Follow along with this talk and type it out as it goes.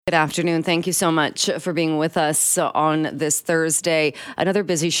Good afternoon. Thank you so much for being with us on this Thursday. Another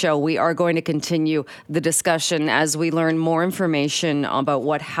busy show. We are going to continue the discussion as we learn more information about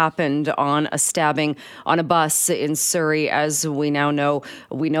what happened on a stabbing on a bus in Surrey. As we now know,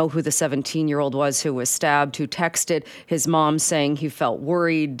 we know who the 17-year-old was who was stabbed, who texted his mom saying he felt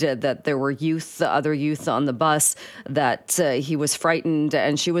worried that there were other youth on the bus, that he was frightened,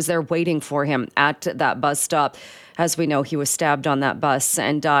 and she was there waiting for him at that bus stop. As we know, he was stabbed on that bus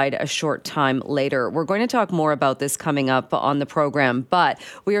and died a short time later. We're going to talk more about this coming up on the program, but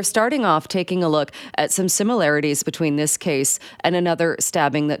we are starting off taking a look at some similarities between this case and another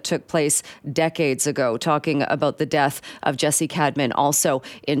stabbing that took place decades ago, talking about the death of Jesse Cadman, also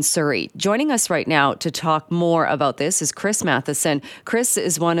in Surrey. Joining us right now to talk more about this is Chris Matheson. Chris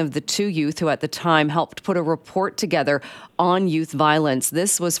is one of the two youth who at the time helped put a report together on youth violence.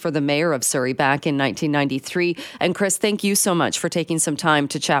 This was for the mayor of Surrey back in 1993. And Chris, thank you so much for taking some time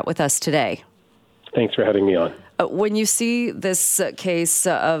to chat with us today. Thanks for having me on. When you see this case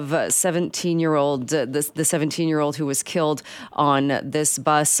of the 17-year-old who was killed on this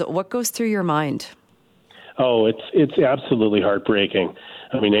bus, what goes through your mind? Oh, it's absolutely heartbreaking.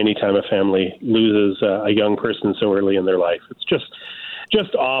 I mean, anytime a family loses a young person so early in their life, it's just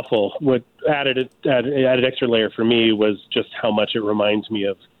awful. What added extra layer for me was just how much it reminds me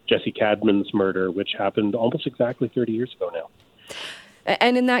of Jesse Cadman's murder, which happened almost exactly 30 years ago now.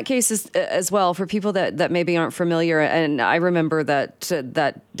 And in that case as well, for people that maybe aren't familiar, and I remember that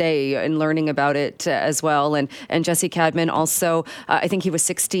day and learning about it as well. And Jesse Cadman also, I think he was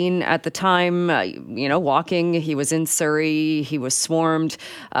 16 at the time, walking. He was in Surrey. He was swarmed.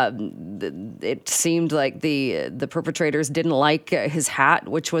 It seemed like the perpetrators didn't like his hat,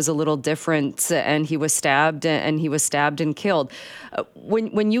 which was a little different, and he was stabbed and killed.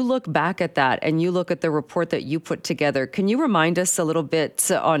 When you look back at that and you look at the report that you put together, can you remind us a little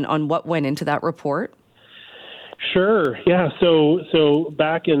bit on what went into that report? Sure. Yeah. So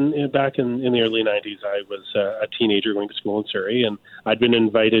back in the early 90s, I was a teenager going to school in Surrey, and I'd been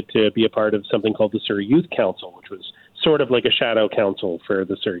invited to be a part of something called the Surrey Youth Council, which was sort of like a shadow council for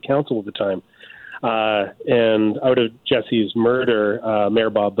the Surrey Council at the time. And out of Jesse's murder, Mayor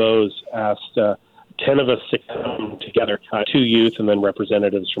Bob Bowes asked 10 of us to come together, two youth and then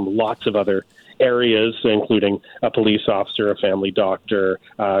representatives from lots of other areas, including a police officer, a family doctor,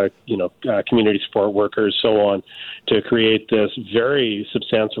 community support workers, so on, to create this very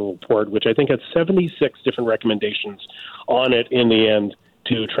substantial report, which I think had 76 different recommendations on it in the end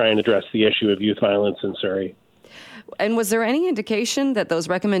to try and address the issue of youth violence in Surrey. And was there any indication that those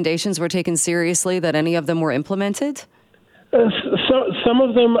recommendations were taken seriously, that any of them were implemented? So some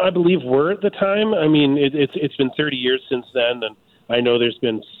of them, I believe, were at the time. I mean, it's been 30 years since then, and I know there's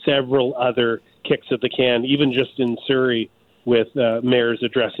been several other kicks at the can, even just in Surrey, with mayors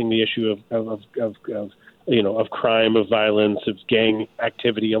addressing the issue of crime, of violence, of gang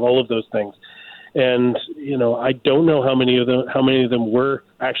activity, of all of those things. And I don't know how many of them were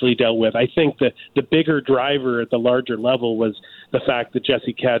actually dealt with. I think that the bigger driver at the larger level was the fact that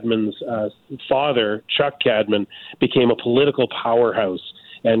Jesse Cadman's father, Chuck Cadman, became a political powerhouse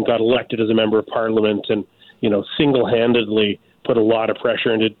and got elected as a member of parliament, and single-handedly put a lot of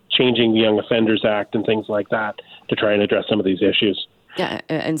pressure into changing the Young Offenders Act and things like that to try and address some of these issues. Yeah,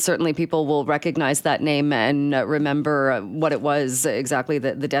 and certainly people will recognize that name and remember what it was exactly,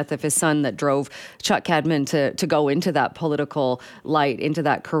 the death of his son that drove Chuck Cadman to go into that political light, into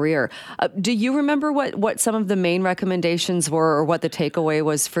that career. Do you remember what some of the main recommendations were, or what the takeaway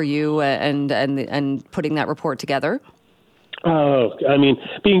was for you and putting that report together? Oh, I mean,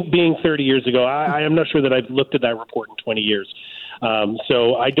 being 30 years ago, I am not sure that I've looked at that report in 20 years.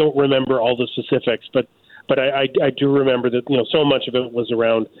 So I don't remember all the specifics, but I do remember that, so much of it was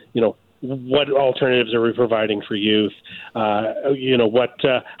around, what alternatives are we providing for youth?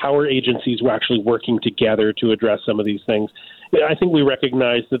 How are agencies actually working together to address some of these things? I think we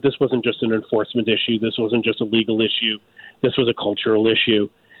recognized that this wasn't just an enforcement issue. This wasn't just a legal issue. This was a cultural issue.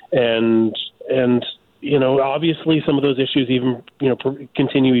 And obviously some of those issues even,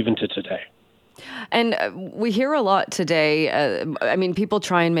 continue even to today. And we hear a lot today. People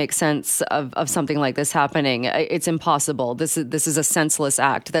try and make sense of something like this happening. It's impossible. This is a senseless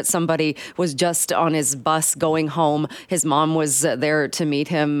act, that somebody was just on his bus going home. His mom was there to meet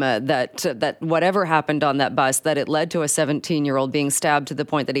him, that whatever happened on that bus, that it led to a 17-year-old being stabbed to the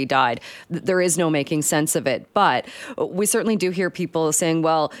point that he died. There is no making sense of it. But we certainly do hear people saying,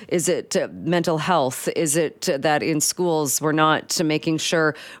 well, is it mental health? Is it that in schools we're not making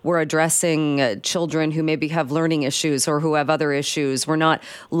sure we're addressing children who maybe have learning issues or who have other issues. We're not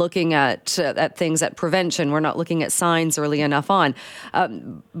looking at things at prevention. We're not looking at signs early enough on.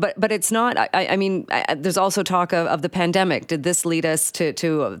 But it's not. I mean, there's also talk of the pandemic. Did this lead us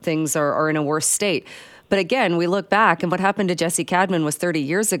to things are in a worse state? But again, we look back and what happened to Jesse Cadman was 30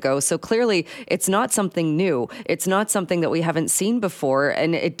 years ago. So clearly it's not something new. It's not something that we haven't seen before.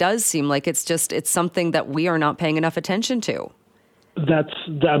 And it does seem like it's something that we are not paying enough attention to. That's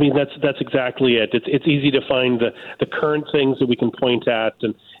exactly it. It's easy to find the current things that we can point at,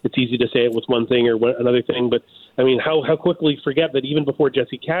 and it's easy to say it was one thing or another thing. But I mean, how quickly forget that even before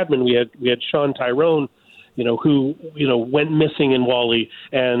Jesse Cadman, we had Sean Tyrone, who went missing in Wally,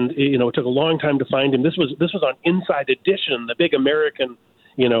 and it took a long time to find him. This was on Inside Edition, the big American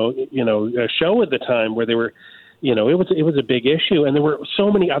show at the time, where they were, it was a big issue, and there were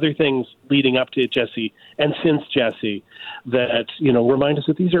so many other things leading up to Jesse and since Jesse that remind us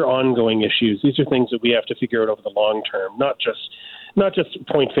that these are ongoing issues. These are things that we have to figure out over the long term, not just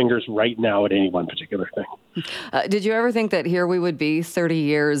point fingers right now at any one particular thing. Did you ever think that here we would be 30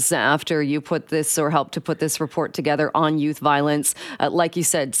 years after you put this or helped to put this report together on youth violence? Like you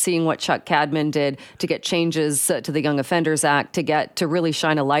said, seeing what Chuck Cadman did to get changes to the Young Offenders Act, to really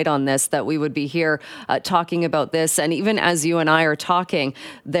shine a light on this, that we would be here talking about this. And even as you and I are talking,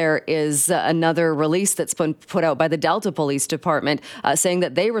 there is another release that's been put out by the Delta Police Department saying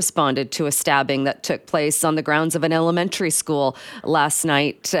that they responded to a stabbing that took place on the grounds of an elementary school last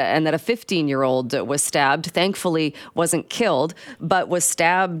night, and that a 15-year-old was stabbed, thankfully wasn't killed, but was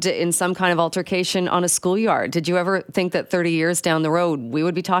stabbed in some kind of altercation on a schoolyard. Did you ever think that 30 years down the road we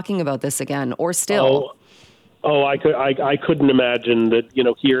would be talking about this again, or still? I couldn't imagine that,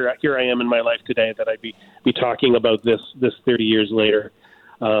 here I am in my life today, that I'd be talking about this 30 years later.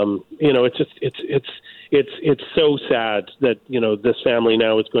 It's so sad that, this family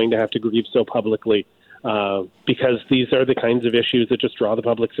now is going to have to grieve so publicly. Because these are the kinds of issues that just draw the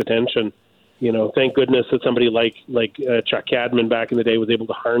public's attention. Thank goodness that somebody like Chuck Cadman back in the day was able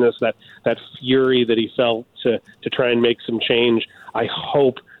to harness that fury that he felt to try and make some change. I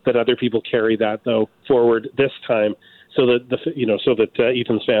hope that other people carry that though forward this time, so that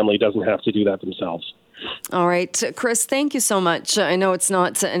Ethan's family doesn't have to do that themselves. All right, Chris, thank you so much. I know it's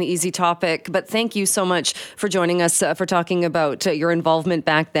not an easy topic, but thank you so much for joining us, for talking about your involvement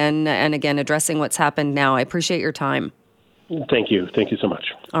back then and again, addressing what's happened now. I appreciate your time. Thank you. Thank you so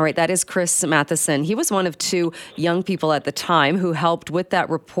much. All right. That is Chris Matheson. He was one of two young people at the time who helped with that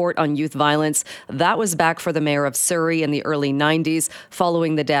report on youth violence. That was back for the mayor of Surrey in the early 90s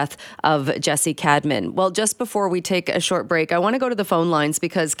following the death of Jesse Cadman. Well, just before we take a short break, I want to go to the phone lines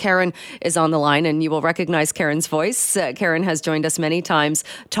because Karen is on the line and you will recognize Karen's voice. Karen has joined us many times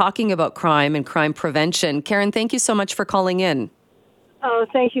talking about crime and crime prevention. Karen, thank you so much for calling in. Oh,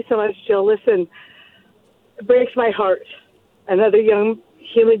 thank you so much, Jill. Listen, it breaks my heart. Another young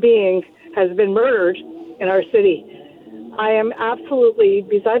human being has been murdered in our city. I am absolutely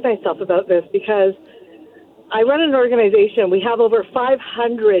beside myself about this because I run an organization. We have over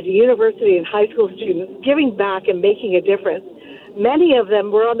 500 university and high school students giving back and making a difference. Many of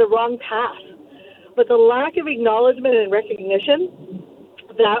them were on the wrong path. But the lack of acknowledgement and recognition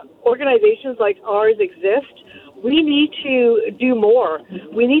that organizations like ours exist, we need to do more.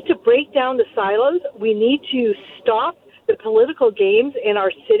 We need to break down the silos. We need to stop the political games in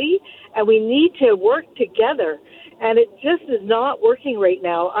our city, and we need to work together. And it just is not working right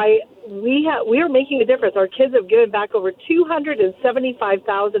now. We are making a difference. Our kids have given back over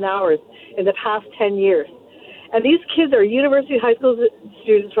 275,000 hours in the past 10 years. And these kids are university high school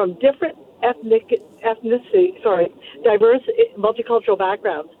students from different diverse multicultural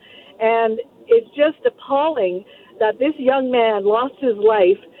backgrounds. And it's just appalling that this young man lost his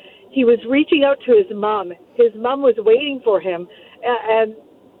life. He was reaching out to his mom. His mom was waiting for him. And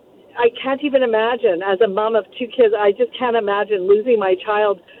I can't even imagine, as a mom of two kids, I just can't imagine losing my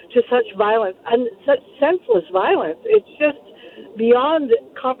child to such violence and such senseless violence. It's just beyond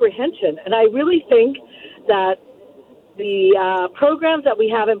comprehension. And I really think that the programs that we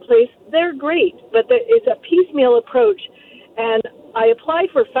have in place, they're great, but it's a piecemeal approach. And I applied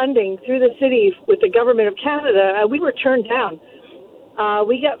for funding through the city with the Government of Canada, and we were turned down.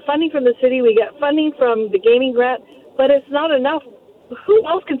 We get funding from the city, we get funding from the gaming grant, but it's not enough. Who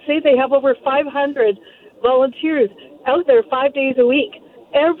else can say they have over 500 volunteers out there 5 days a week?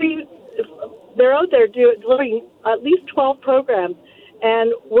 They're out there delivering at least 12 programs,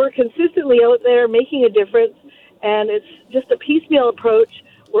 and we're consistently out there making a difference, and it's just a piecemeal approach.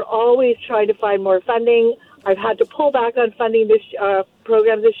 We're always trying to find more funding. I've had to pull back on funding this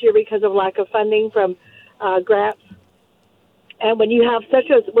program this year because of lack of funding from grants. And when you have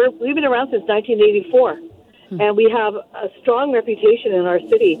we've been around since 1984, and we have a strong reputation in our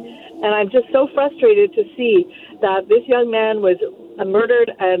city. And I'm just so frustrated to see that this young man was murdered,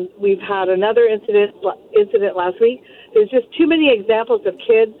 and we've had another incident last week. There's just too many examples of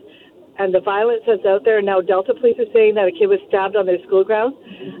kids and the violence that's out there. Now Delta Police are saying that a kid was stabbed on their school grounds.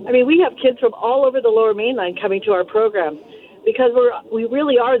 I mean, we have kids from all over the Lower Mainland coming to our program because we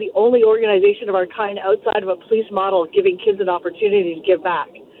really are the only organization of our kind outside of a police model giving kids an opportunity to give back.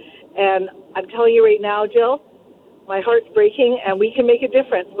 And I'm telling you right now, Jill, my heart's breaking, and we can make a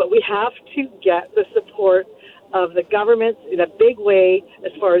difference, but we have to get the support of the government in a big way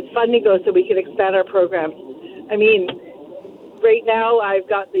as far as funding goes so we can expand our programs. I mean, right now I've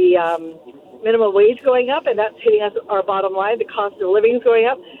got the minimum wage going up, and that's hitting us our bottom line. The cost of living is going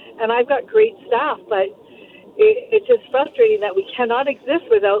up, and I've got great staff, but it's just frustrating that we cannot exist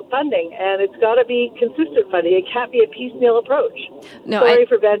without funding, and it's got to be consistent funding. It can't be a piecemeal approach. Sorry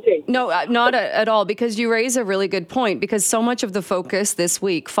for venting. No, not at all, because you raise a really good point, because so much of the focus this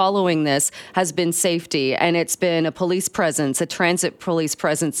week following this has been safety, and it's been a police presence, a transit police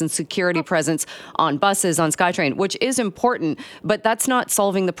presence and security presence on buses, on SkyTrain, which is important, but that's not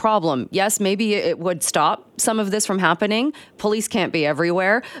solving the problem. Yes, maybe it would stop some of this from happening. Police can't be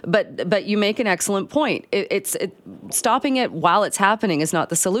everywhere, but you make an excellent point. It's stopping it while it's happening is not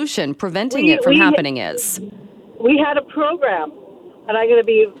the solution. Preventing it from happening is. We had a program, and I'm going to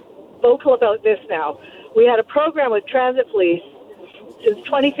be vocal about this now. We had a program with Transit Police since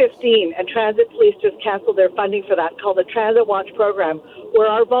 2015, and Transit Police just canceled their funding for that, called the Transit Watch Program, where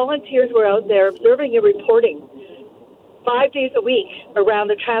our volunteers were out there observing and reporting 5 days a week around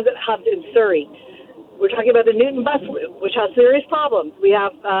the transit hubs in Surrey. We're talking about the Newton bus loop, which has serious problems. We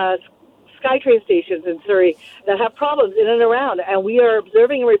have SkyTrain stations in Surrey that have problems in and around, and we are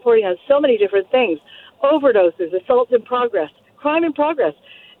observing and reporting on so many different things: overdoses, assaults in progress, crime in progress,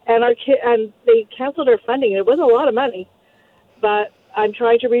 and they canceled our funding. It wasn't a lot of money, but I'm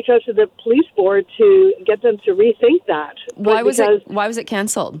trying to reach out to the police board to get them to rethink that. Why was it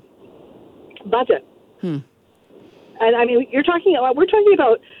canceled? Budget. And I mean, we're talking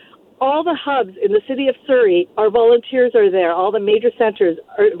about all the hubs in the city of Surrey. Our volunteers are there. All the major centers,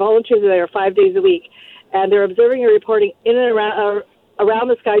 volunteers are there 5 days a week, and they're observing and reporting in and around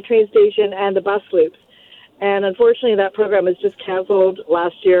the SkyTrain station and the bus loops. And unfortunately, that program was just canceled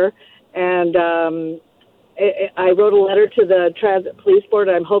last year. And I wrote a letter to the Transit Police Board,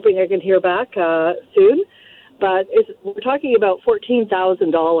 and I'm hoping I can hear back soon. But we're talking about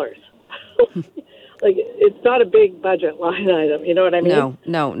 $14,000. Like, it's not a big budget line item, you know what I mean?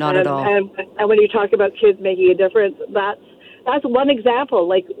 No, not at all. And when you talk about kids making a difference, that's one example.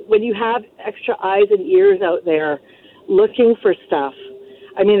 Like, when you have extra eyes and ears out there looking for stuff.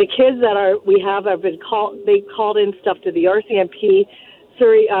 I mean, the kids have been called in stuff to the RCMP,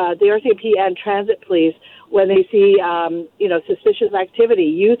 Surrey, the RCMP and Transit Police when they see, suspicious activity.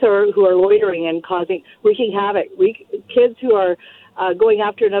 Youth who are loitering and wreaking havoc. Kids who are going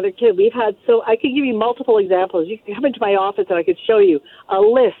after another kid. I could give you multiple examples. You can come into my office and I could show you a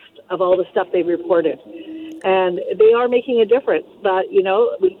list of all the stuff they've reported. And they are making a difference. But,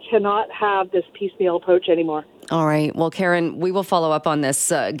 we cannot have this piecemeal approach anymore. All right. Well, Karen, we will follow up on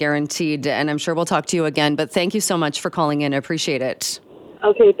this guaranteed, and I'm sure we'll talk to you again. But thank you so much for calling in. I appreciate it.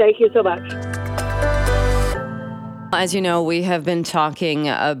 Okay. Thank you so much. As you know, we have been talking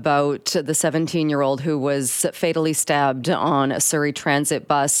about the 17-year-old who was fatally stabbed on a Surrey transit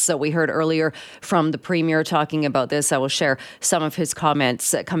bus. So we heard earlier from the Premier talking about this. I will share some of his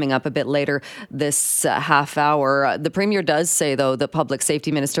comments coming up a bit later this half hour. The Premier does say, though, that Public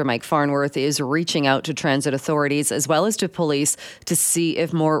Safety Minister Mike Farnworth is reaching out to transit authorities as well as to police to see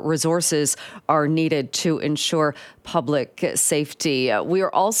if more resources are needed to ensure public safety. We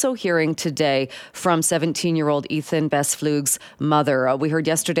are also hearing today from 17-year-old Ethan Besflug's mother. We heard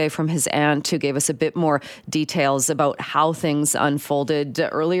yesterday from his aunt, who gave us a bit more details about how things unfolded.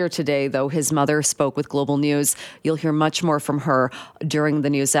 Earlier today, though, his mother spoke with Global News. You'll hear much more from her during the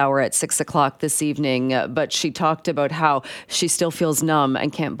news hour at 6 o'clock this evening. But she talked about how she still feels numb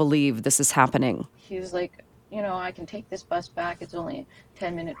and can't believe this is happening. He was like, I can take this bus back. It's only a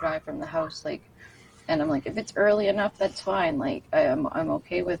 10-minute drive from the house. And I'm like, if it's early enough, that's fine. I'm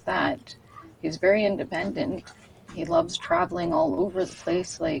okay with that. He's very independent. He loves traveling all over the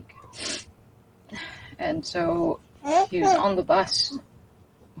place. And so he was on the bus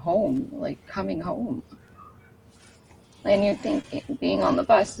home, coming home. And you think being on the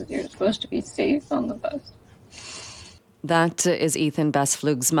bus, you're supposed to be safe on the bus. That is Ethan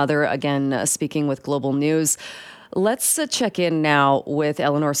Besflug's mother, again, speaking with Global News. Let's check in now with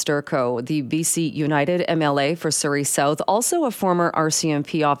Elenore Sturko, the BC United MLA for Surrey South, also a former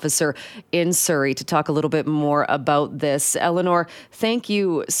RCMP officer in Surrey, to talk a little bit more about this. Elenore, thank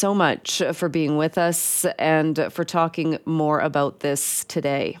you so much for being with us and for talking more about this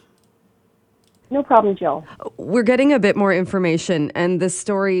today. No problem, Jill. We're getting a bit more information, and this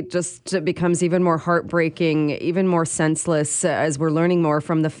story just becomes even more heartbreaking, even more senseless as we're learning more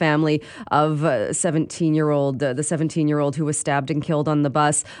from the family of the 17-year-old who was stabbed and killed on the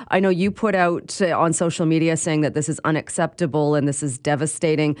bus. I know you put out on social media saying that this is unacceptable and this is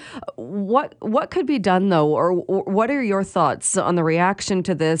devastating. What could be done, though, or what are your thoughts on the reaction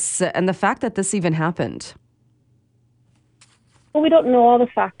to this and the fact that this even happened? Well, we don't know all the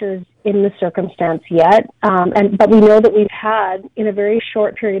factors in the circumstance yet, but we know that we've had, in a very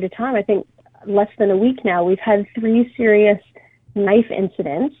short period of time, I think less than a week now, we've had 3 serious knife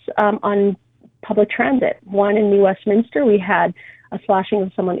incidents on public transit. One in New Westminster, we had a slashing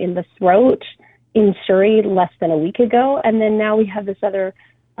of someone in the throat in Surrey less than a week ago, and then now we have this other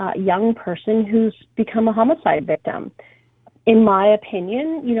young person who's become a homicide victim. In my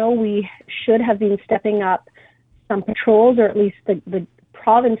opinion, we should have been stepping up some patrols, or at least the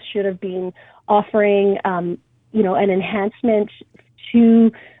province should have been offering, an enhancement to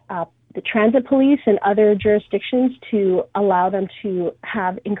the transit police and other jurisdictions to allow them to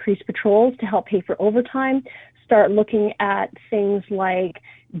have increased patrols to help pay for overtime. Start looking at things like,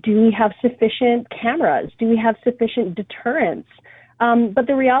 do we have sufficient cameras? Do we have sufficient deterrence? But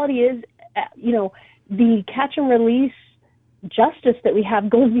the reality is, the catch and release justice that we have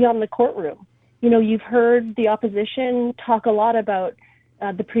goes beyond the courtroom. You've heard the opposition talk a lot about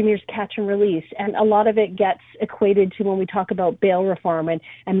the Premier's catch and release, and a lot of it gets equated to when we talk about bail reform,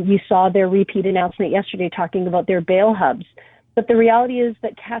 and we saw their repeat announcement yesterday talking about their bail hubs. But the reality is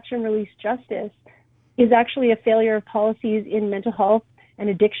that catch and release justice is actually a failure of policies in mental health and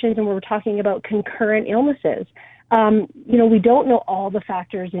addictions, and we're talking about concurrent illnesses. We don't know all the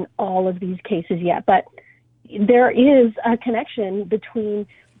factors in all of these cases yet, but there is a connection between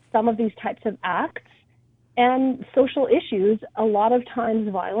some of these types of acts and social issues, a lot of times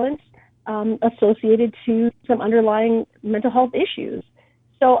violence associated to some underlying mental health issues.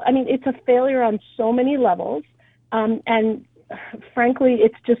 So, it's a failure on so many levels. And frankly,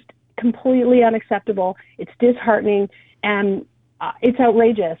 it's just completely unacceptable. It's disheartening, and it's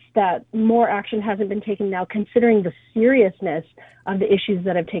outrageous that more action hasn't been taken now, considering the seriousness of the issues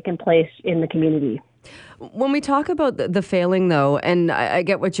that have taken place in the community. When we talk about the failing, though, and I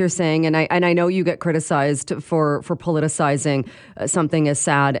get what you're saying, and I know you get criticized for politicizing something as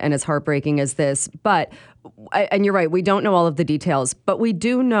sad and as heartbreaking as this, and you're right, we don't know all of the details, but we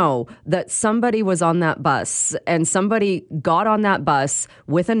do know that somebody was on that bus and somebody got on that bus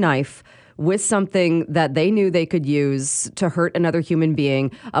with a knife, with something that they knew they could use to hurt another human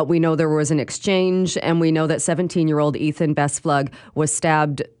being. We know there was an exchange, and we know that 17-year-old Ethan Bestflug was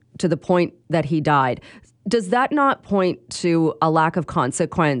stabbed to the point that he died. Does that not point to a lack of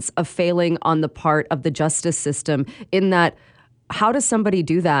consequence, of failing on the part of the justice system, in that how does somebody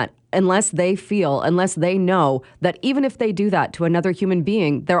do that unless they know that even if they do that to another human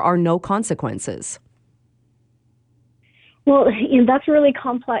being, there are no consequences? Well, that's a really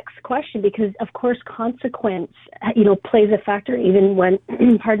complex question because, of course, consequence, plays a factor even when,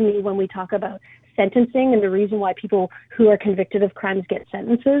 when we talk about sentencing and the reason why people who are convicted of crimes get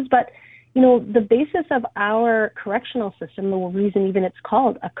sentences. But, the basis of our correctional system, the reason even it's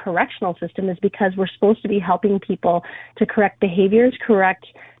called a correctional system, is because we're supposed to be helping people to correct behaviors, correct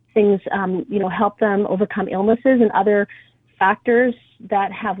things, help them overcome illnesses and other factors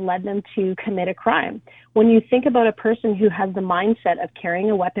that have led them to commit a crime. When you think about a person who has the mindset of carrying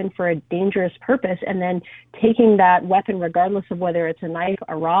a weapon for a dangerous purpose and then taking that weapon, regardless of whether it's a knife,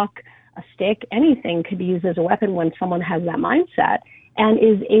 a rock, a stick, anything could be used as a weapon when someone has that mindset and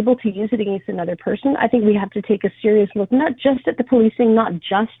is able to use it against another person, I think we have to take a serious look, not just at the policing, not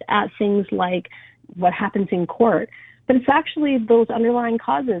just at things like what happens in court, but it's actually those underlying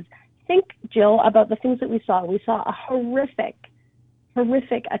causes. Think, Jill, about the things that we saw. We saw a horrific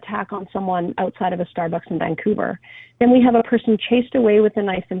attack on someone outside of a Starbucks in Vancouver. Then we have a person chased away with a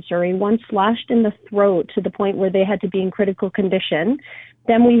knife in Surrey, one slashed in the throat to the point where they had to be in critical condition.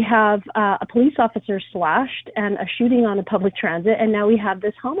 Then we have a police officer slashed and a shooting on a public transit, and now we have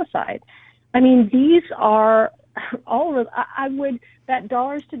this homicide. These are all, I would bet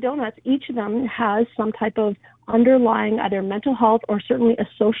dollars to donuts, each of them has some type of underlying either mental health or certainly a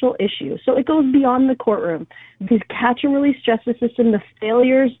social issue. So it goes beyond the courtroom. The catch and release justice system, the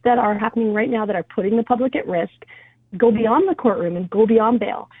failures that are happening right now that are putting the public at risk, go beyond the courtroom and go beyond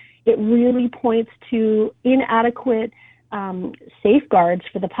bail. it really points to inadequate safeguards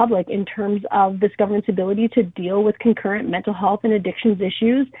for the public in terms of this government's ability to deal with concurrent mental health and addictions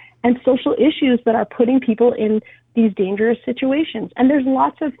issues and social issues that are putting people in these dangerous situations. And there's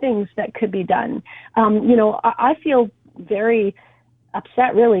lots of things that could be done. I feel very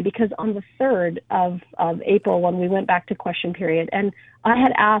upset, really, because on the 3rd of April, when we went back to question period, and I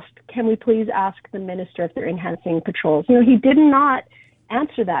had asked, can we please ask the minister if they're enhancing patrols? He did not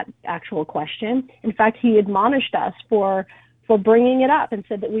answer that actual question. In fact, he admonished us for bringing it up and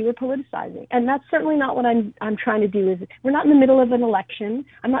said that we were politicizing. And that's certainly not what I'm trying to do. We're not in the middle of an election.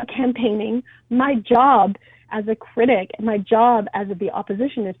 I'm not campaigning. My job as a critic, my job as the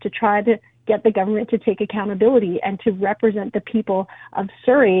opposition is to try to get the government to take accountability and to represent the people of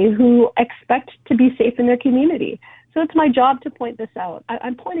Surrey who expect to be safe in their community. So it's my job to point this out.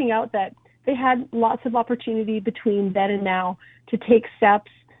 I'm pointing out that they had lots of opportunity between then and now to take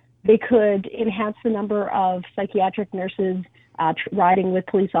steps. They could enhance the number of psychiatric nurses riding with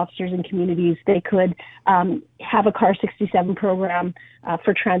police officers in communities. They could have a Car 67 program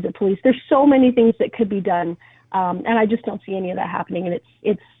for transit police. There's so many things that could be done, and I just don't see any of that happening, and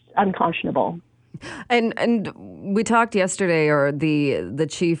it's unconscionable. And we talked yesterday, or the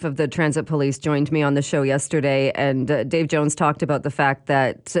chief of the transit police joined me on the show yesterday, and Dave Jones talked about the fact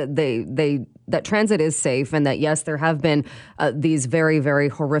that that transit is safe, and that yes, there have been these very, very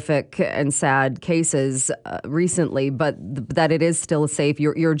horrific and sad cases recently, but that it is still safe.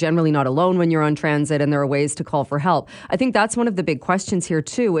 You're generally not alone when you're on transit, and there are ways to call for help. I think that's one of the big questions here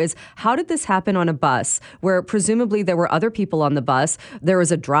too, is how did this happen on a bus where presumably there were other people on the bus, there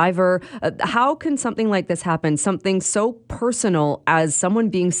was a driver? How can something like this happen, something so personal as someone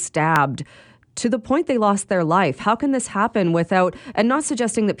being stabbed to the point they lost their life? How can this happen without, and not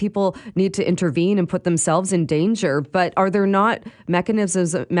suggesting that people need to intervene and put themselves in danger, but are there not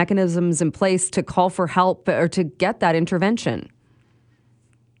mechanisms in place to call for help or to get that intervention?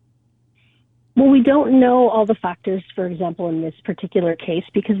 Well, we don't know all the factors, for example, in this particular case,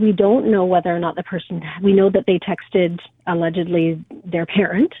 because we don't know whether or not we know that they texted allegedly their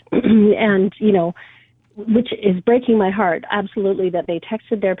parent and, which is breaking my heart, absolutely, that they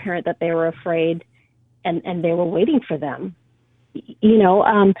texted their parent that they were afraid and they were waiting for them,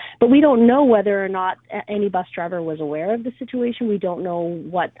 but we don't know whether or not any bus driver was aware of the situation. We don't know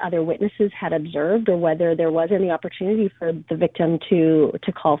what other witnesses had observed or whether there was any opportunity for the victim to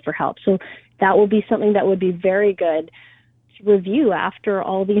call for help. So that will be something that would be very good to review after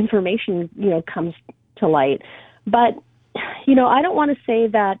all the information, comes to light. But, I don't want to say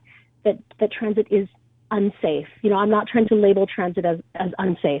that transit is unsafe. I'm not trying to label transit as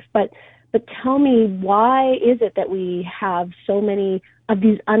unsafe, but tell me, why is it that we have so many of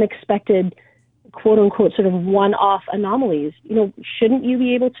these unexpected, quote unquote, sort of one-off anomalies? Shouldn't you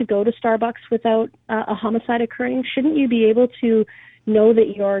be able to go to Starbucks without a homicide occurring? Shouldn't you be able to know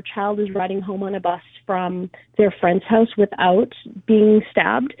that your child is riding home on a bus from their friend's house without being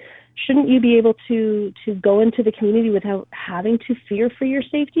stabbed? Shouldn't you be able to go into the community without having to fear for your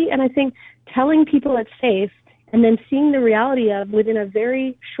safety? And I think telling people it's safe and then seeing the reality of within a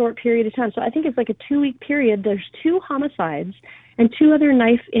very short period of time. So I think it's like a 2-week period. There's 2 homicides and 2 other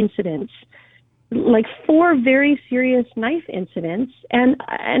knife incidents, like 4 very serious knife incidents. And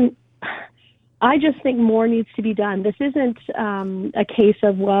I just think more needs to be done. This isn't a case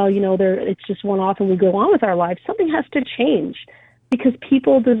of, it's just one off and we go on with our lives. Something has to change because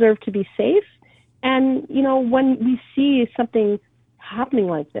people deserve to be safe. And, when we see something happening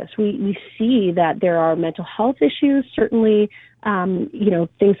like this, we see that there are mental health issues, certainly,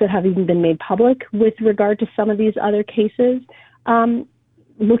 things that have even been made public with regard to some of these other cases.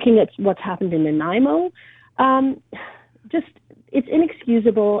 Looking at what's happened in Nanaimo, it's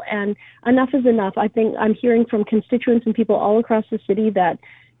inexcusable, and enough is enough. I think I'm hearing from constituents and people all across the city that,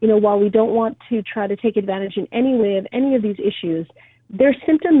 while we don't want to try to take advantage in any way of any of these issues, they're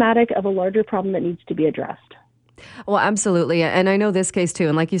symptomatic of a larger problem that needs to be addressed. Well, absolutely. And I know this case too.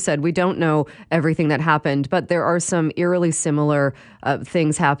 And like you said, we don't know everything that happened, but there are some eerily similar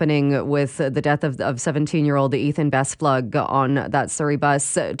things happening with the death of 17-year-old Ethan Bestplug on that Surrey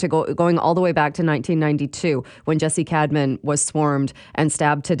bus going all the way back to 1992 when Jesse Cadman was swarmed and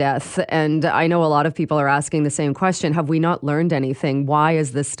stabbed to death. And I know a lot of people are asking the same question. Have we not learned anything? Why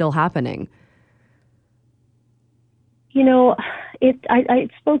is this still happening? I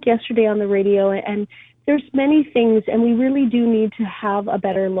spoke yesterday on the radio, and there's many things, and we really do need to have a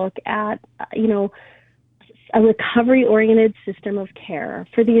better look at, a recovery-oriented system of care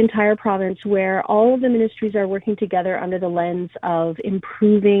for the entire province where all of the ministries are working together under the lens of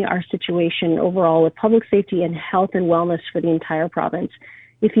improving our situation overall with public safety and health and wellness for the entire province.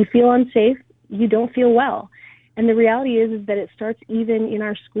 If you feel unsafe, you don't feel well. And the reality is that it starts even in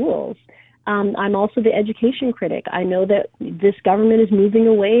our schools. I'm also the education critic. I know that this government is moving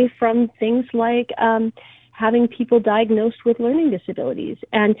away from things like having people diagnosed with learning disabilities.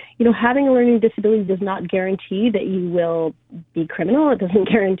 And, having a learning disability does not guarantee that you will be criminal. It doesn't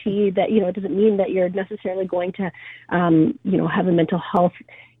guarantee that, it doesn't mean that you're necessarily going to, have a mental health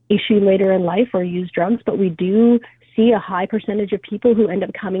issue later in life or use drugs. But we do see a high percentage of people who end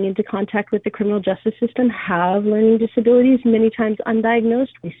up coming into contact with the criminal justice system have learning disabilities, many times undiagnosed.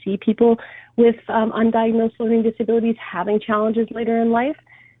 We see people with undiagnosed learning disabilities having challenges later in life,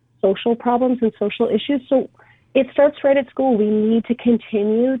 social problems and social issues. So it starts right at school. We need to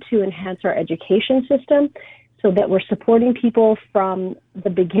continue to enhance our education system so that we're supporting people from the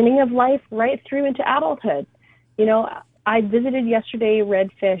beginning of life right through into adulthood. I visited yesterday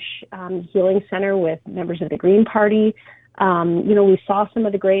Redfish Healing Center with members of the Green Party. We saw some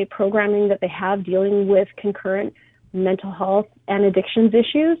of the great programming that they have dealing with concurrent mental health and addictions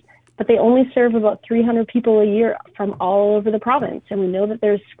issues, but they only serve about 300 people a year from all over the province, and we know that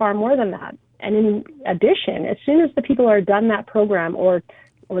there's far more than that. And in addition, as soon as the people are done that program or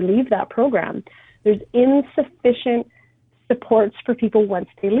leave that program, there's insufficient supports for people once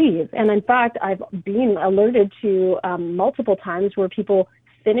they leave. And in fact, I've been alerted to multiple times where people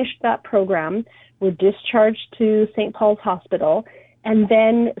finished that program, were discharged to St. Paul's Hospital, and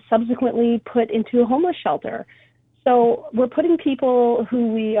then subsequently put into a homeless shelter. So we're putting people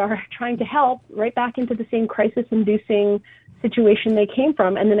who we are trying to help right back into the same crisis-inducing situation they came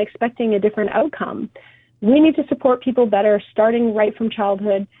from, and then expecting a different outcome. We need to support people better starting right from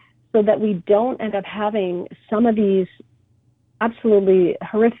childhood so that we don't end up having some of these absolutely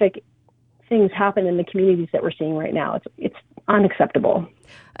horrific things happen in the communities that we're seeing right now. It's unacceptable.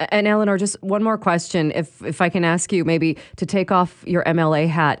 And Elenore, just one more question. If I can ask you maybe to take off your MLA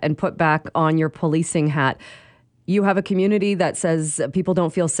hat and put back on your policing hat. You have a community that says people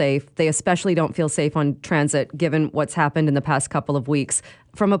don't feel safe. They especially don't feel safe on transit, given what's happened in the past couple of weeks.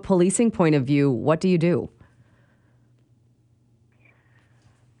 From a policing point of view, what do you do?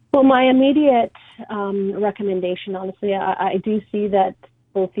 Well, my immediate recommendation, honestly, I do see that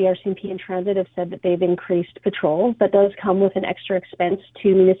both the RCMP and Transit have said that they've increased patrols. That does come with an extra expense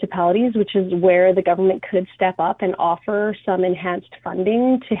to municipalities, which is where the government could step up and offer some enhanced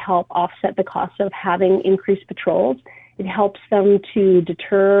funding to help offset the cost of having increased patrols. It helps them to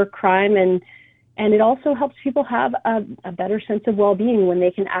deter crime, and it also helps people have a better sense of well-being when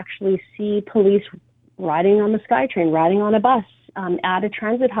they can actually see police riding on the SkyTrain, riding on a bus, at a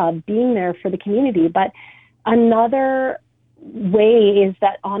transit hub, being there for the community. But another way is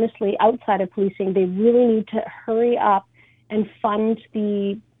that, honestly, outside of policing, they really need to hurry up and fund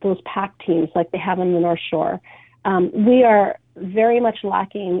those PAC teams like they have on the North Shore. We are very much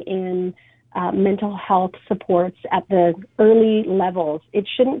lacking in mental health supports at the early levels. It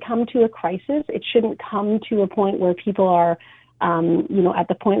shouldn't come to a crisis. It shouldn't come to a point where people are at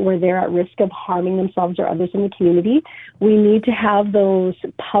the point where they're at risk of harming themselves or others in the community. We need to have those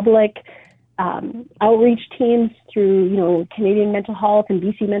public outreach teams through, Canadian Mental Health and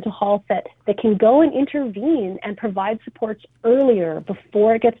BC Mental Health that can go and intervene and provide supports earlier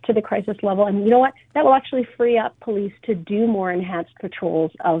before it gets to the crisis level. And you know what? That will actually free up police to do more enhanced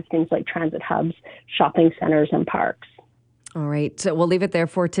patrols of things like transit hubs, shopping centers, and parks. All right. So we'll leave it there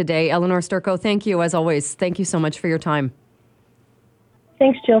for today. Elenore Sturko, thank you as always. Thank you so much for your time.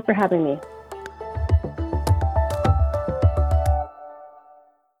 Thanks, Jill, for having me.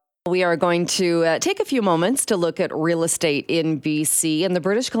 We are going to take a few moments to look at real estate in BC, and the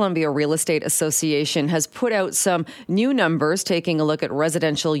British Columbia Real Estate Association has put out some new numbers taking a look at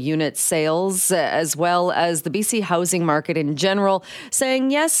residential unit sales as well as the BC housing market in general,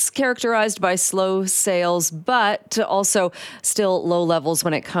 saying yes, characterized by slow sales, but also still low levels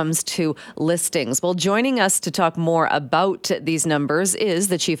when it comes to listings. Well, joining us to talk more about these numbers is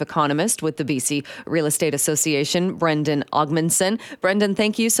the chief economist with the BC Real Estate Association, Brendan Ogmundson. Brendan,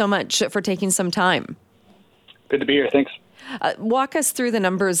 thank you so much for taking some time. Good to be here. Thanks. Walk us through the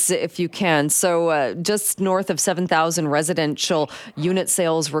numbers if you can. So just north of 7,000 residential unit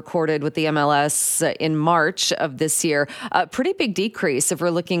sales recorded with the MLS in March of this year. A pretty big decrease if we're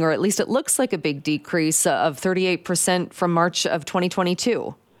looking, or at least it looks like a big decrease of 38% from March of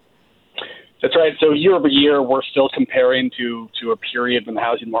 2022. That's right. So year over year, we're still comparing to a period when the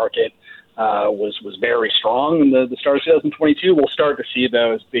housing market was very strong in the start of 2022. We'll start to see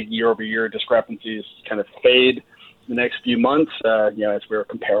those big year-over-year discrepancies kind of fade in the next few months, as we're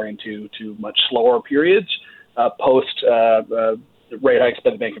comparing to much slower periods post rate hikes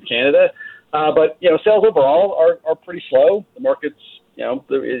by the Bank of Canada. But sales overall are pretty slow. The market's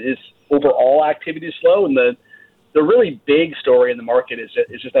is overall activity is slow, and the really big story in the market is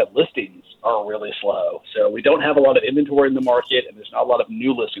just that listings are really slow. So we don't have a lot of inventory in the market, and there's not a lot of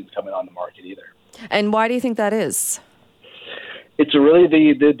new listings coming on the market either. And why do you think that is? It's really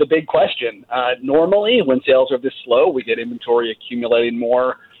the big question. Normally, when sales are this slow, we get inventory accumulating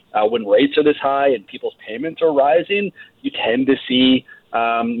more. When rates are this high and people's payments are rising, you tend to see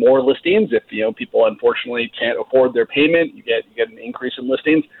more listings. If people unfortunately can't afford their payment, you get an increase in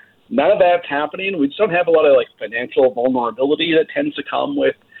listings. None of that's happening. We just don't have a lot of financial vulnerability that tends to come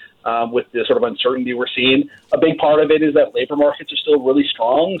with the sort of uncertainty we're seeing. A big part of it is that labor markets are still really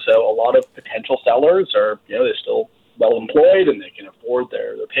strong, so a lot of potential sellers are they're still well employed and they can afford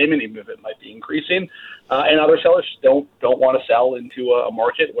their payment, even if it might be increasing. And other sellers don't want to sell into a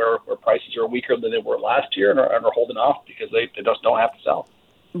market where prices are weaker than they were last year and are holding off because they just don't have to sell.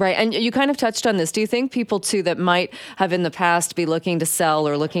 Right. And you kind of touched on this. Do you think people, too, that might have in the past be looking to sell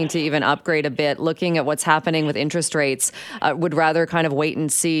or looking to even upgrade a bit, looking at what's happening with interest rates, would rather kind of wait and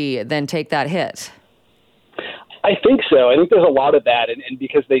see than take that hit? I think so. I think there's a lot of that, and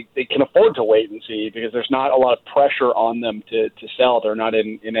because they can afford to wait and see, because there's not a lot of pressure on them to sell. They're not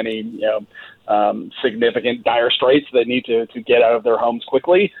in any significant dire straits that need to get out of their homes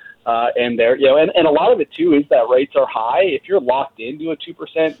quickly. And they're and a lot of it too is that rates are high. If you're locked into a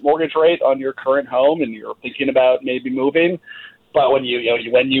 2% mortgage rate on your current home and you're thinking about maybe moving, but when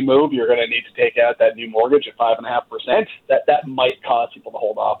you move, you're going to need to take out that new mortgage at 5.5%. That might cause people to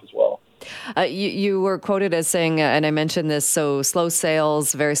hold off as well. You were quoted as saying, and I mentioned this, so slow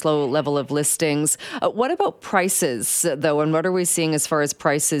sales, very slow level of listings. What about prices, though, and what are we seeing as far as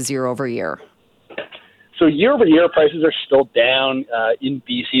prices year over year? So year over year, prices are still down in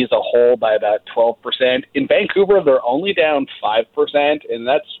BC as a whole by about 12%. In Vancouver, they're only down 5%, and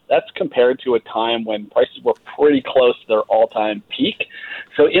that's compared to a time when prices were pretty close to their all-time peak.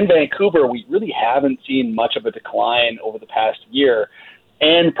 So in Vancouver, we really haven't seen much of a decline over the past year,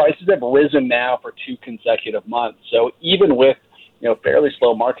 and prices have risen now for 2 consecutive months. So even with fairly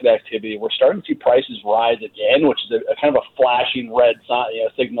slow market activity, we're starting to see prices rise again, which is a kind of a flashing red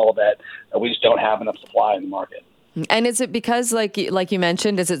signal that we just don't have enough supply in the market. And is it because, like you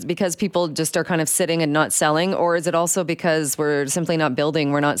mentioned, is it because people just are kind of sitting and not selling, or is it also because we're simply not building,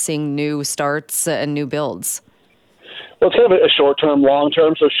 we're not seeing new starts and new builds? Well, it's kind of a short-term,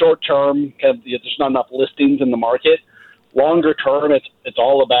 long-term. So short-term, there's not enough listings in the market. Longer term, it's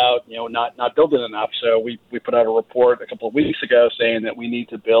all about not building enough. So we put out a report a couple of weeks ago saying that we need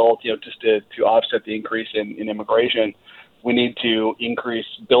to build just to offset the increase in immigration. We need to increase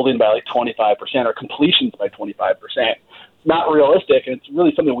building by 25% or completions by 25%. Not realistic, and it's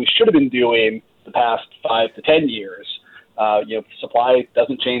really something we should have been doing the past 5 to 10 years. Supply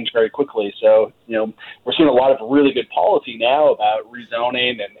doesn't change very quickly. So, we're seeing a lot of really good policy now about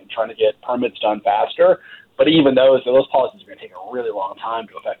rezoning and trying to get permits done faster. But even those policies are going to take a really long time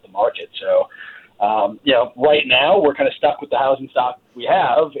to affect the market. So, right now we're kind of stuck with the housing stock we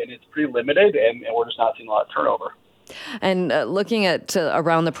have, and it's pretty limited, and we're just not seeing a lot of turnover. And looking at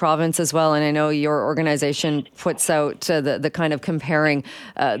around the province as well, and I know your organization puts out the kind of comparing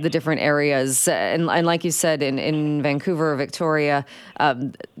the different areas. And like you said, in Vancouver, Victoria,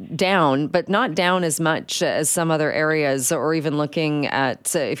 down, but not down as much as some other areas, or even looking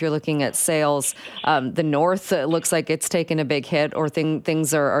at, if you're looking at sales, the north looks like it's taken a big hit, or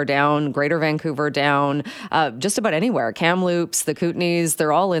things are down. Greater Vancouver down, just about anywhere. Kamloops, the Kootenays,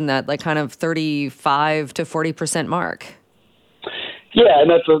 they're all in that kind of 35 to 40% mark. Yeah,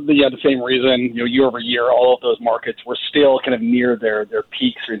 and that's the same reason, year over year, all of those markets were still kind of near their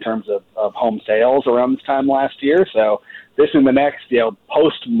peaks in terms of home sales around this time last year. So this in the next,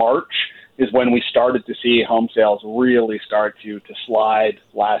 post-March is when we started to see home sales really start to slide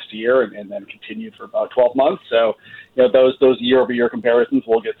last year and then continue for about 12 months. So, those year-over-year comparisons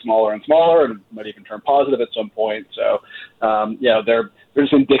will get smaller and smaller and might even turn positive at some point. So, they're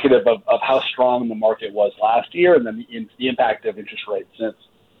just indicative of how strong the market was last year and then the impact of interest rates since.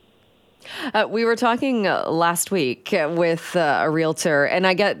 We were talking last week with a realtor, and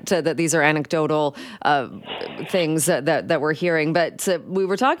I get that these are anecdotal things that we're hearing, but we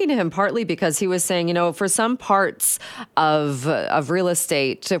were talking to him partly because he was saying, for some parts of real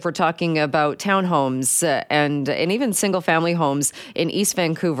estate, if we're talking about townhomes and even single-family homes in East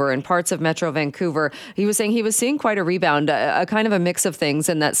Vancouver and parts of Metro Vancouver, he was saying he was seeing quite a rebound, a kind of a mix of things,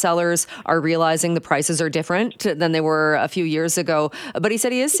 and that sellers are realizing the prices are different than they were a few years ago. But he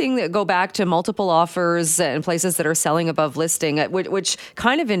said he is seeing that go back to multiple offers and places that are selling above listing, which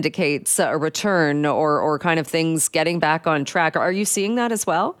kind of indicates a return or kind of things getting back on track. Are you seeing that as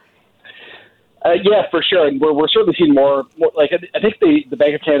well? Yeah, for sure. And we're certainly seeing more like I think the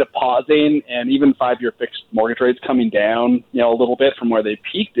Bank of Canada pausing and even 5-year fixed mortgage rates coming down, a little bit from where they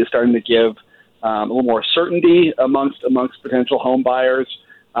peaked is starting to give a little more certainty amongst potential home buyers.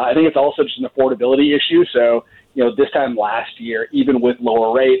 I think it's also just an affordability issue. So, this time last year, even with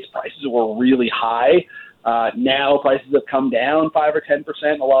lower rates, prices were really high. Now prices have come down 5 or 10%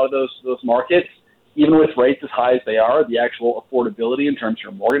 in a lot of those markets. Even with rates as high as they are, the actual affordability in terms of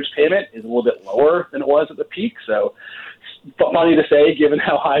your mortgage payment is a little bit lower than it was at the peak. So, funny to say, given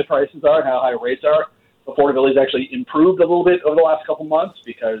how high prices are and how high rates are, affordability has actually improved a little bit over the last couple months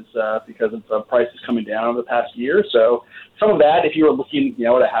because of prices coming down over the past year. So, some of that, if you were looking,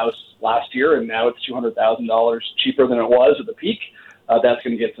 at a house last year and now it's $200,000 cheaper than it was at the peak, that's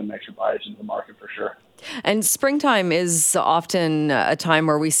going to get some extra buyers into the market for sure. And springtime is often a time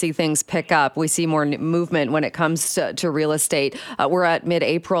where we see things pick up. We see more movement when it comes to real estate. We're at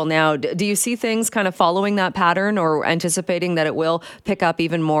mid-April now. Do you see things kind of following that pattern or anticipating that it will pick up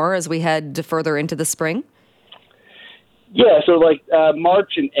even more as we head further into the spring? Yeah, so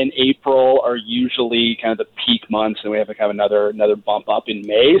March and April are usually kind of the peak months, and we have kind of another bump up in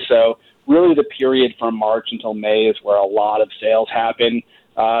May. So really the period from March until May is where a lot of sales happen.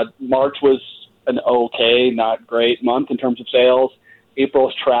 March was an okay, not great month in terms of sales. April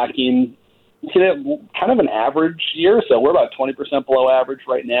is tracking kind of an average year, so we're about 20% below average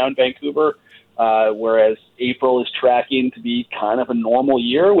right now in Vancouver, whereas April is tracking to be kind of a normal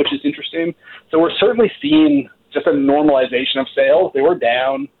year, which is interesting. So we're certainly seeing just a normalization of sales. They were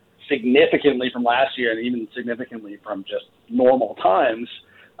down significantly from last year and even significantly from just normal times.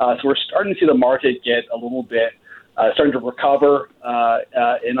 So we're starting to see the market get a little bit starting to recover,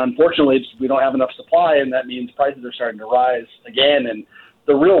 and unfortunately, we don't have enough supply, and that means prices are starting to rise again. And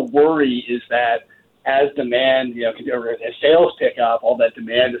the real worry is that as demand, as sales pick up, all that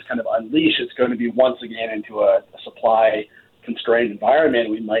demand is kind of unleashed. It's going to be once again into a supply-constrained environment.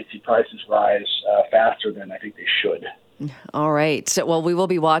 We might see prices rise faster than I think they should. All right. Well, we will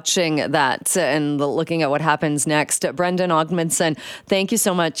be watching that and looking at what happens next. Brendan Ogmundson, thank you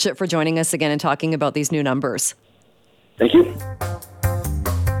so much for joining us again and talking about these new numbers. Thank you.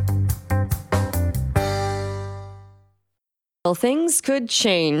 Well, things could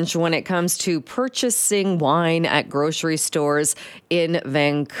change when it comes to purchasing wine at grocery stores in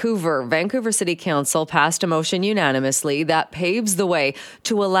Vancouver. Vancouver City Council passed a motion unanimously that paves the way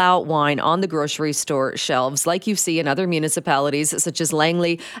to allow wine on the grocery store shelves, like you see in other municipalities such as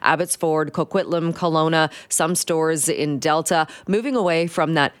Langley, Abbotsford, Coquitlam, Kelowna, some stores in Delta, moving away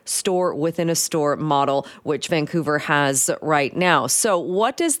from that store within a store model, which Vancouver has right now. So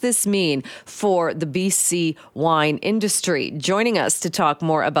what does this mean for the BC wine industry? Joining us to talk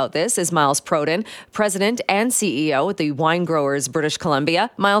more about this is Miles Proden, President and CEO at the Wine Growers British Columbia.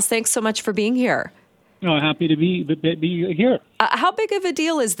 Miles, thanks so much for being here. Oh, happy to be here. How big of a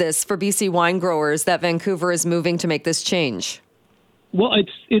deal is this for BC wine growers that Vancouver is moving to make this change? Well,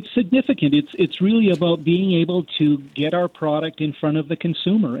 it's significant. It's really about being able to get our product in front of the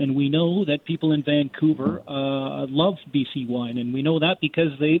consumer, and we know that people in Vancouver love BC wine, and we know that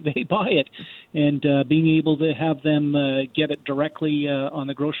because they buy it, and being able to have them get it directly on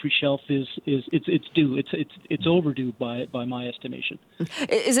the grocery shelf is due. It's overdue by my estimation.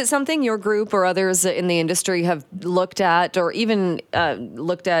 Is it something your group or others in the industry have looked at, or even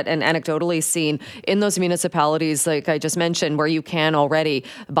looked at and anecdotally seen in those municipalities, like I just mentioned, where you can already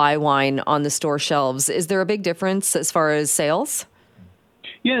buy wine on the store shelves? Is there a big difference as far as sales?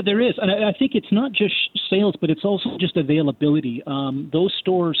 Yeah, there is. And I think it's not just sales, but it's also just availability. Those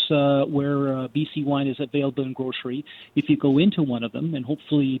stores where BC wine is available in grocery, if you go into one of them, and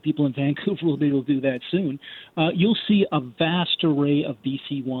hopefully people in Vancouver will be able to do that soon, you'll see a vast array of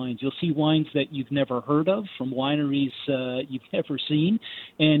BC wines. You'll see wines that you've never heard of from wineries you've never seen.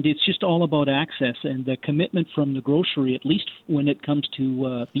 And it's just all about access. And the commitment from the grocery, at least when it comes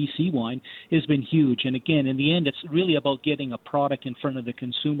to BC wine, has been huge. And again, in the end, it's really about getting a product in front of the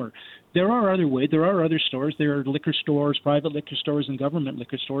consumer. There are other ways. There are other stores. There are liquor stores, private liquor stores, and government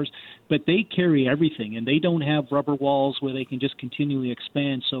liquor stores, but they carry everything, and they don't have rubber walls where they can just continually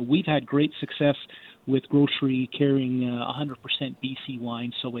expand. So we've had great success with grocery carrying 100% BC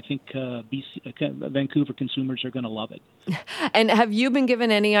wine. So I think Vancouver consumers are going to love it. And have you been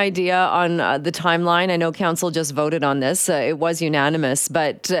given any idea on the timeline? I know council just voted on this. It was unanimous,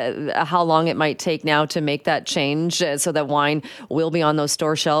 but how long it might take now to make that change so that wine will be on those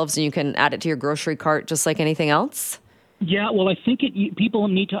store shelves and you can add it to your grocery cart just like anything else? Yeah, well, I think people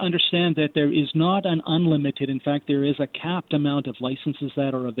need to understand that there is not an unlimited. In fact, there is a capped amount of licenses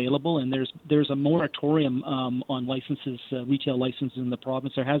that are available, and there's a moratorium on licenses, retail licenses in the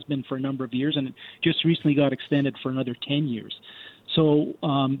province. There has been for a number of years, and it just recently got extended for another 10 years. So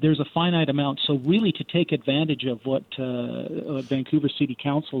there's a finite amount. So really, to take advantage of what Vancouver City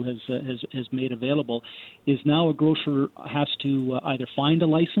Council has made available, is now a grocer has to either find a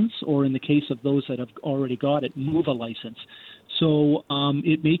license, or in the case of those that have already got it, move a license. So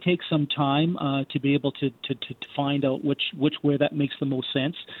it may take some time to be able to find out which way that makes the most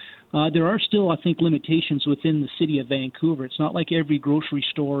sense. There are still, I think, limitations within the city of Vancouver. It's not like every grocery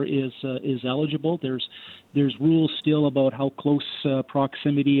store is eligible. There's rules still about how close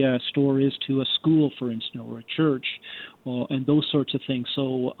proximity a store is to a school, for instance, or a church, and those sorts of things.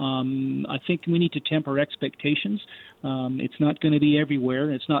 So I think we need to temper expectations. It's not going to be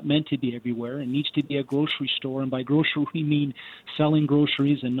everywhere. It's not meant to be everywhere. It needs to be a grocery store, and by grocery we mean selling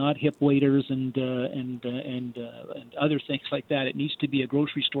groceries and not hip waiters and other things like that. It needs to be a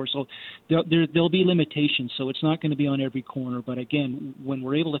grocery store. So there'll be limitations. So it's not going to be on every corner. But again, when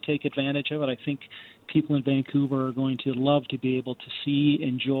we're able to take advantage of it, I think people in Vancouver are going to love to be able to see,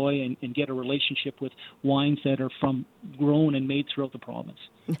 enjoy, and get a relationship with wines that are grown and made throughout the province.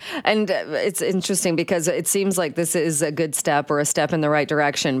 And it's interesting because it seems like this is a good step or a step in the right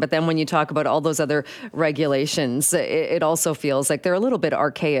direction. But then when you talk about all those other regulations, it also feels like they're a little bit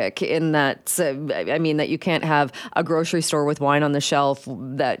archaic in that, that you can't have a grocery store with wine on the shelf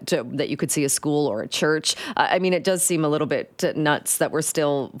that you could see a school or a church. It does seem a little bit nuts that we're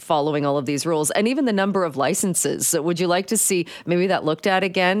still following all of these rules. And even the number of licenses. Would you like to see maybe that looked at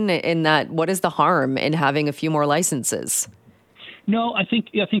again in that? What is the harm in having a few more licenses? No, I think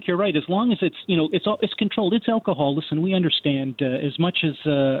you're right. As long as it's controlled, it's alcohol. Listen, we understand as much as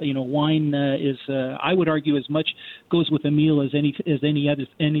wine is. I would argue as much goes with a meal as anything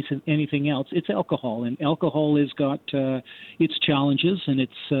else. It's alcohol, and alcohol has got its challenges, and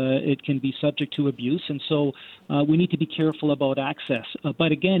it can be subject to abuse, and so we need to be careful about access.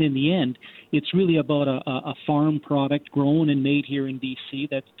 But again, in the end, it's really about a farm product grown and made here in BC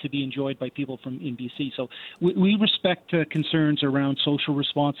that's to be enjoyed by people in BC. So we respect concerns around social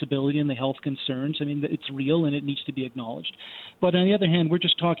responsibility and the health concerns. It's real and it needs to be acknowledged. But on the other hand, we're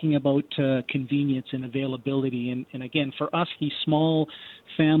just talking about convenience and availability. And again, for us, these small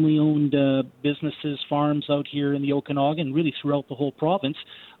family-owned businesses, farms out here in the Okanagan, really throughout the whole province,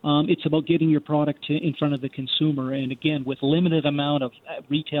 it's about getting your product in front of the consumer. And again, with limited amount of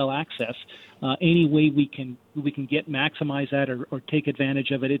retail access, any way we can maximize that or take advantage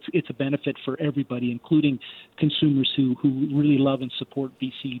of it, it's a benefit for everybody, including consumers who really love and support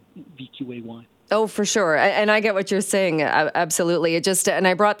VQA wine. Oh, for sure. And I get what you're saying. Absolutely. And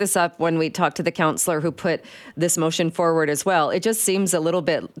I brought this up when we talked to the councillor who put this motion forward as well. It just seems a little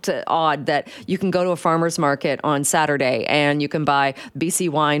bit odd that you can go to a farmer's market on Saturday and you can buy BC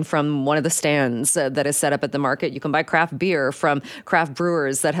wine from one of the stands that is set up at the market. You can buy craft beer from craft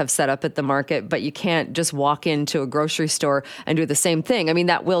brewers that have set up at the market, but you can't just walk into a grocery store and do the same thing.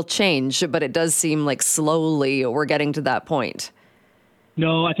 That will change, but it does seem like slowly we're getting to that point.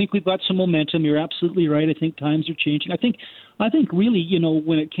 No, I think we've got some momentum. You're absolutely right. I think times are changing. I think really,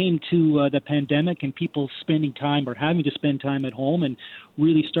 when it came to the pandemic and people spending time or having to spend time at home and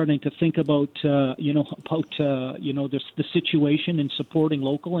really starting to think about the situation and supporting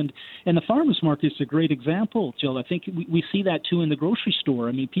local and the farmers market is a great example, Jill. I think we see that too in the grocery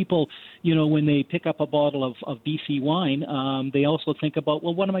store. People, when they pick up a bottle of BC wine, they also think about,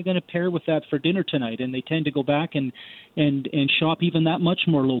 well, what am I going to pair with that for dinner tonight? And they tend to go back and shop even that much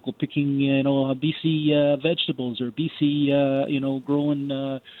more local, picking BC vegetables or BC growing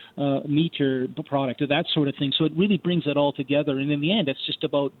meat or product or that sort of thing. So it really brings it all together. And in the end, it's just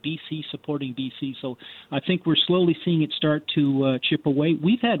about BC supporting BC. So I think we're slowly seeing it start to chip away.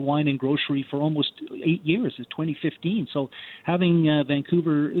 We've had wine and grocery for almost 8 years, it's 2015. So having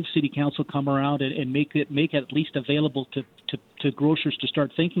Vancouver City Council come around and make it at least available to grocers to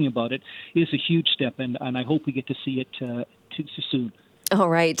start thinking about it is a huge step. And I hope we get to see it too soon. All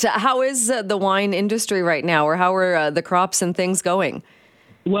right. How is the wine industry right now, or how are the crops and things going?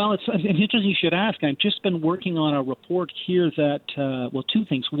 Well, it's interesting you should ask. I've just been working on a report here that, two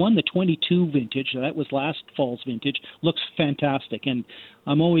things. One, the 22 vintage, that was last fall's vintage, looks fantastic. And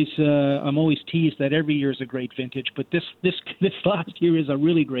I'm always teased that every year is a great vintage, but this last year is a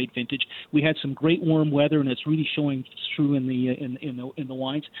really great vintage. We had some great warm weather, and it's really showing through in the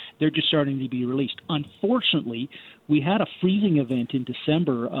wines. They're just starting to be released. Unfortunately, we had a freezing event in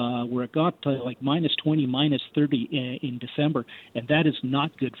December where it got to like minus 20, minus 30 in December, and that is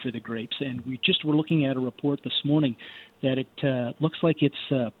not good for the grapes. And we just were looking at a report this morning that it looks like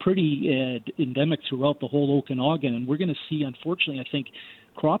it's pretty endemic throughout the whole Okanagan, and we're going to see, unfortunately, I think,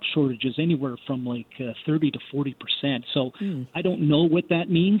 crop shortages anywhere from 30 to 40%. So I don't know what that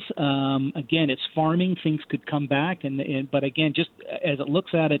means. Again, it's farming; things could come back, but again, just as it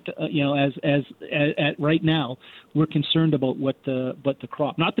looks at it, as right now, we're concerned about what the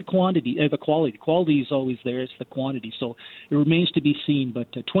crop, not the quantity, the quality. The quality is always there; it's the quantity. So it remains to be seen. But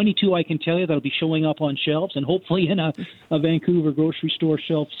 22, I can tell you, that'll be showing up on shelves, and hopefully in a Vancouver grocery store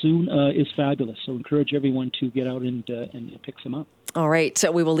shelf soon, is fabulous. So encourage everyone to get out and pick some up. All right.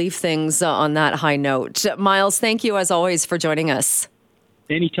 So we will leave things on that high note. Miles, thank you as always for joining us.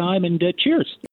 Anytime, and cheers.